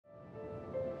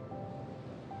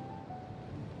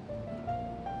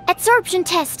Absorption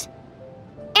test.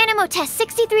 Animo test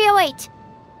 6308.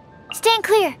 Stand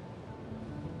clear.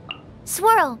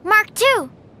 Swirl Mark II.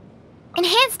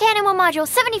 Enhanced Animo module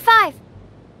 75.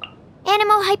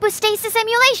 Animo hypostasis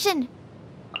emulation.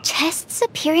 Tests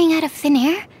appearing out of thin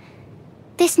air?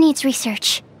 This needs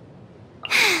research.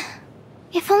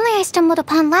 If only I stumbled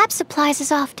upon lab supplies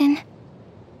as often.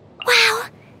 Wow!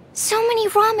 So many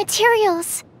raw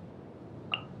materials.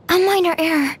 A minor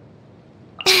error.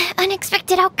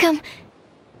 Unexpected outcome.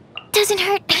 Doesn't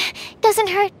hurt. Doesn't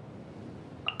hurt.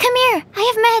 Come here, I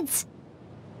have meds.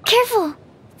 Careful.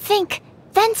 Think,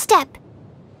 then step.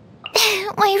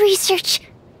 My research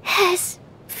has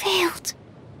failed.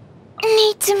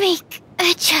 Need to make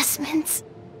adjustments.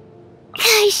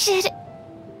 I should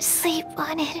sleep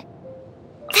on it.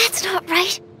 That's not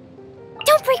right.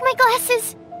 Don't break my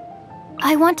glasses.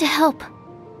 I want to help.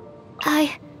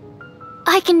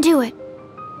 I can do it.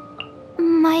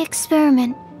 My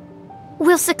experiment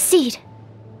will succeed.